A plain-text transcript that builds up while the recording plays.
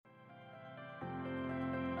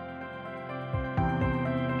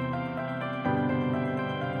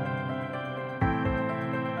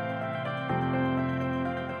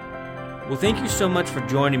Well, thank you so much for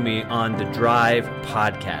joining me on the Drive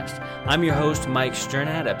podcast. I'm your host, Mike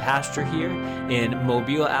Sternad, a pastor here in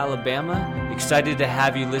Mobile, Alabama. Excited to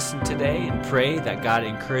have you listen today and pray that God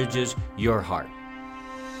encourages your heart.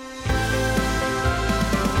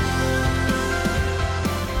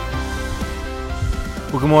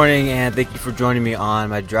 Well, good morning, and thank you for joining me on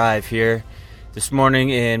my drive here this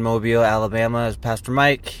morning in Mobile, Alabama, as Pastor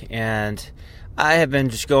Mike, and I have been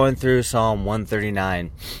just going through Psalm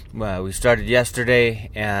 139. We started yesterday,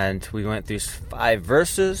 and we went through 5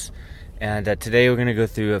 verses, and today we're going to go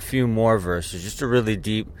through a few more verses, just a really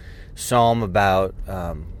deep psalm about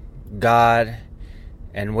God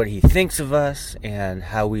and what He thinks of us and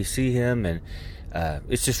how we see Him, and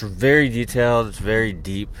it's just very detailed, it's very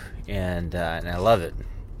deep, and I love it.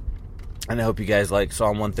 And I hope you guys like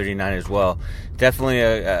Psalm 139 as well. Definitely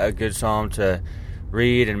a good psalm to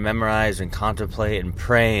read and memorize and contemplate and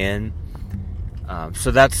pray in. So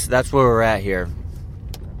that's where we're at here.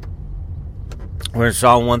 We're in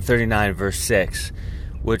Psalm 139, verse 6,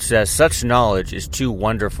 which says, "Such knowledge is too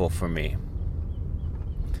wonderful for me.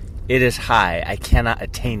 It is high, I cannot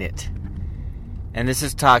attain it." And this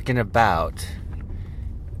is talking about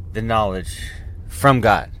the knowledge from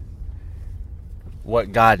God.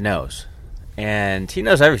 What God knows. And He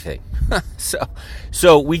knows everything.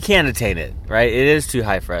 So we can't attain it, right? It is too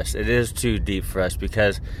high for us. It is too deep for us,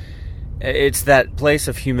 because it's that place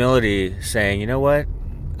of humility saying, you know what?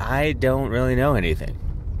 I don't really know anything.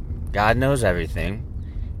 God knows everything,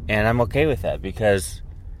 and I'm okay with that because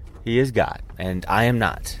He is God, and I am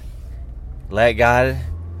not. Let God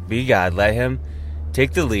be God. Let Him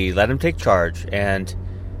take the lead. Let Him take charge and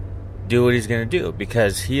do what He's going to do,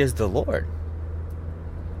 because He is the Lord.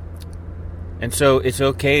 And so it's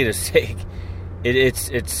okay to say,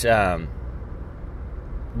 it's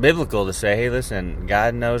biblical to say, hey, listen,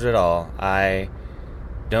 God knows it all. I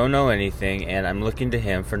don't know anything, and I'm looking to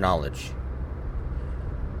Him for knowledge.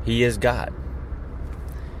 He is God.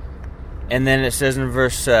 And then it says in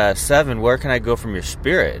verse 7, where can I go from your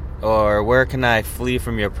spirit? Or where can I flee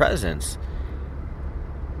from your presence?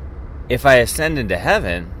 If I ascend into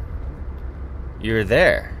heaven, you're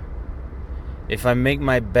there. If I make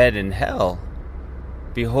my bed in hell,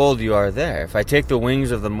 behold, you are there. If I take the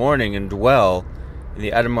wings of the morning and dwell in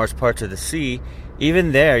the uttermost parts of the sea,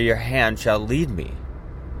 even there your hand shall lead me,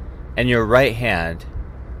 and your right hand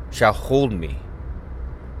shall hold me.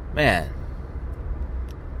 Man,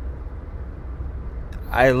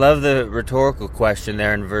 I love the rhetorical question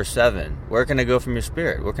there in verse 7. Where can I go from your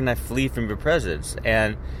spirit? Where can I flee from your presence?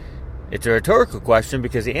 And it's a rhetorical question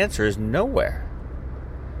because the answer is nowhere.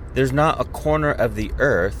 There's not a corner of the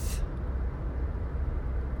earth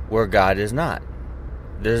where God is not.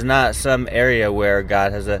 There's not some area where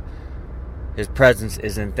God has His presence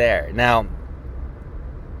isn't there. Now,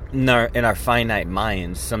 in our finite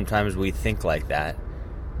minds, sometimes we think like that.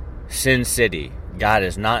 Sin City, God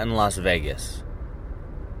is not in Las Vegas.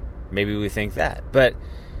 Maybe we think that. But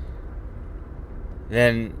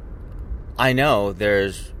then I know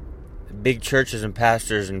there's big churches and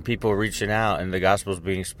pastors and people reaching out, and the gospel's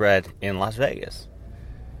being spread in Las Vegas.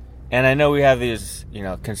 And I know we have these,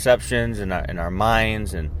 conceptions in our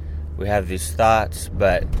minds, and we have these thoughts,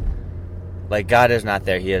 but like God is not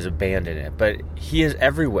there. He has abandoned it. But He is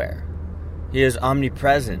everywhere. He is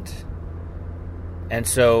omnipresent. And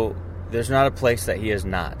so there's not a place that He is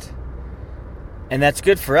not. And that's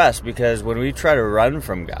good for us, because when we try to run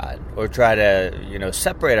from God, or try to,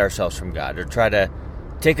 separate ourselves from God, or try to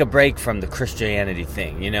take a break from the Christianity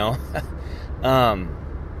thing,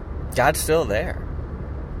 God's still there.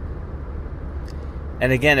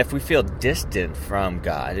 And again, if we feel distant from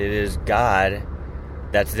God, it is God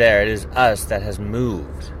that's there. It is us that has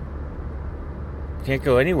moved. We can't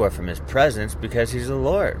go anywhere from His presence because He's the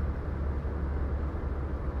Lord.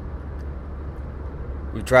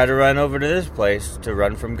 We try to run over to this place to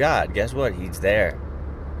run from God. Guess what? He's there.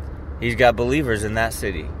 He's got believers in that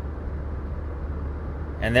city.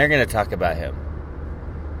 And they're going to talk about Him.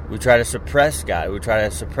 We try to suppress God. We try to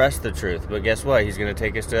suppress the truth. But guess what? He's going to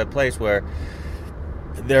take us to a place where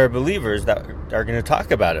there are believers that are going to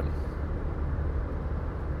talk about Him.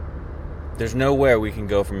 There's nowhere we can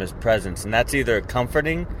go from His presence. And that's either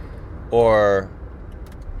comforting or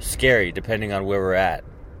scary, depending on where we're at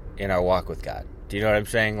in our walk with God. Do you know what I'm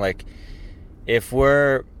saying? Like, if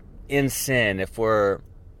we're in sin, if we're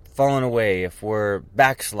falling away, if we're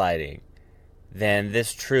backsliding, then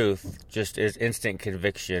this truth just is instant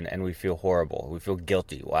conviction, and we feel horrible. We feel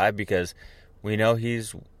guilty. Why? Because we know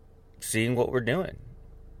He's seeing what we're doing.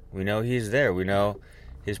 We know He's there. We know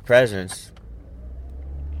His presence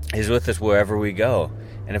is with us wherever we go.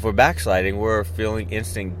 And if we're backsliding, we're feeling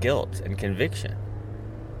instant guilt and conviction.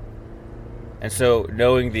 And so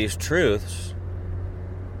knowing these truths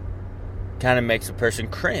kind of makes a person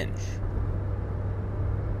cringe.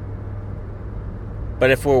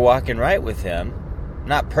 But if we're walking right with Him,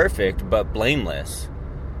 not perfect, but blameless,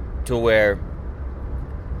 to where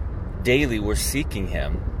daily we're seeking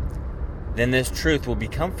Him, then this truth will be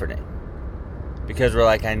comforting. Because we're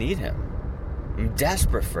like, I need Him. I'm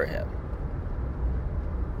desperate for Him.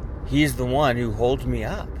 He's the one who holds me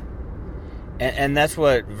up. And that's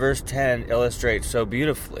what verse 10 illustrates so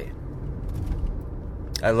beautifully.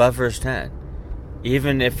 I love verse 10.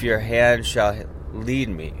 Even if your hand shall lead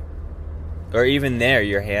me, or even there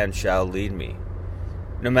your hand shall lead me.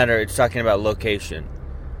 No matter, it's talking about location.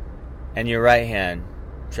 And your right hand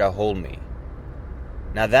shall hold me.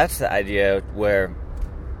 Now that's the idea where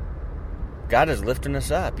God is lifting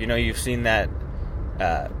us up. You know, you've seen that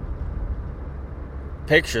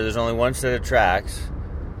picture. There's only one set of tracks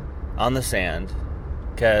on the sand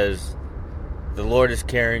because the Lord is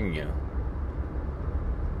carrying you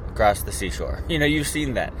across the seashore. You know, you've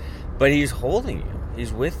seen that. But He's holding you.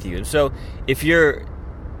 He's with you. And so if you're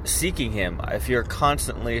seeking Him, if you're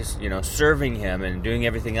constantly, serving Him and doing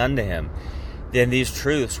everything unto Him, then these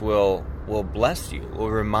truths will bless you, will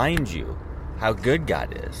remind you how good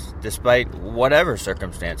God is. Despite whatever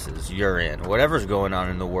circumstances you're in, whatever's going on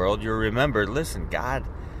in the world, you'll remember, listen, God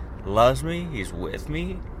loves me. He's with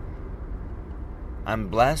me. I'm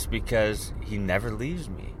blessed because He never leaves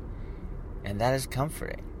me. And that is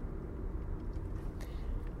comforting.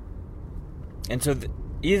 And so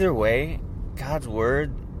either way, God's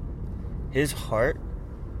Word, His heart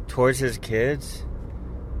towards His kids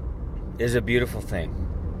is a beautiful thing.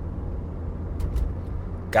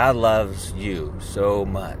 God loves you so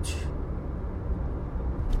much.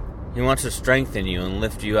 He wants to strengthen you and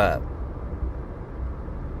lift you up.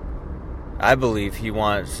 I believe He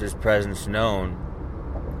wants His presence known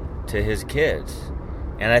to His kids.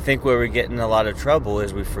 And I think where we get in a lot of trouble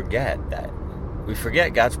is we forget that. We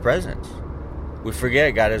forget God's presence. We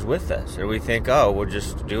forget God is with us. And we think, oh, we'll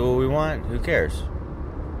just do what we want. Who cares?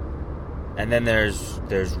 And then there's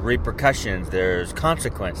repercussions. There's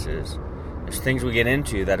consequences. There's things we get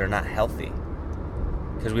into that are not healthy.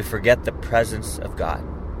 Because we forget the presence of God.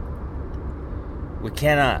 We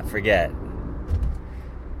cannot forget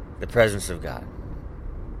the presence of God.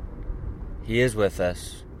 He is with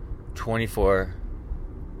us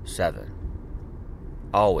 24/7.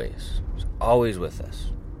 Always. He's always with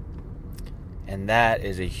us. And that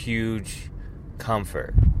is a huge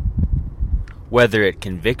comfort. Whether it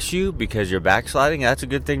convicts you because you're backsliding, that's a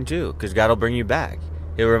good thing too. Because God will bring you back.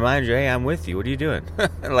 He'll remind you, hey, I'm with you. What are you doing?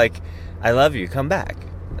 Like, I love you. Come back.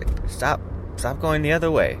 Like, stop going the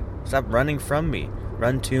other way. Stop running from me.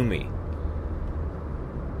 Run to me.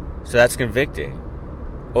 So that's convicting.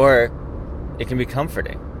 Or it can be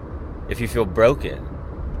comforting. If you feel broken,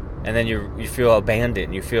 and then you feel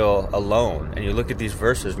abandoned, you feel alone, and you look at these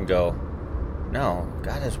verses and go, no,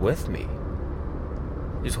 God is with me.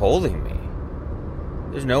 He's holding me.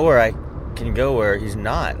 There's nowhere I can go where He's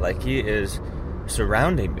not. Like, He is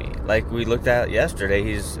surrounding me. Like we looked at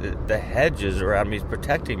yesterday, the hedges around me is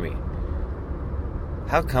protecting me.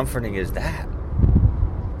 How comforting is that?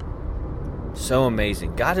 So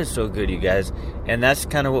amazing. God is so good, you guys. And that's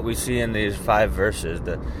kind of what we see in these 5 verses.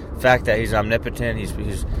 The fact that He's omnipotent,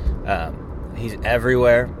 He's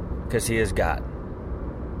everywhere because He is God.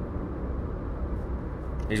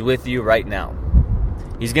 He's with you right now.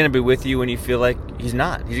 He's going to be with you when you feel like He's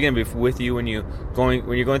not. He's going to be with you when you're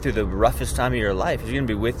going through the roughest time of your life. He's going to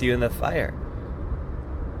be with you in the fire.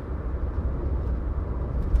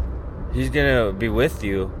 He's going to be with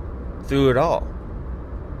you through it all.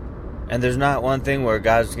 And there's not one thing where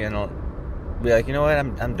God's going to be like, you know what,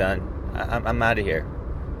 I'm done. I'm out of here.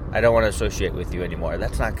 I don't want to associate with you anymore.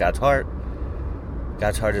 That's not God's heart.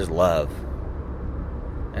 God's heart is love.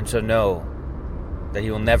 And so know that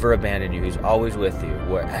He will never abandon you. He's always with you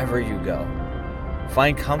wherever you go.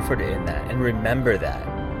 Find comfort in that and remember that.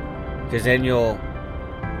 Because then you'll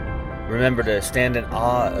remember to stand in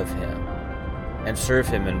awe of Him and serve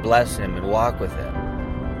Him and bless Him and walk with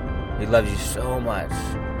Him. He loves you so much.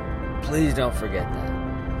 Please don't forget that.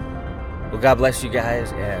 Well, God bless you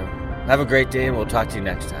guys and have a great day, and we'll talk to you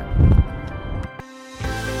next time.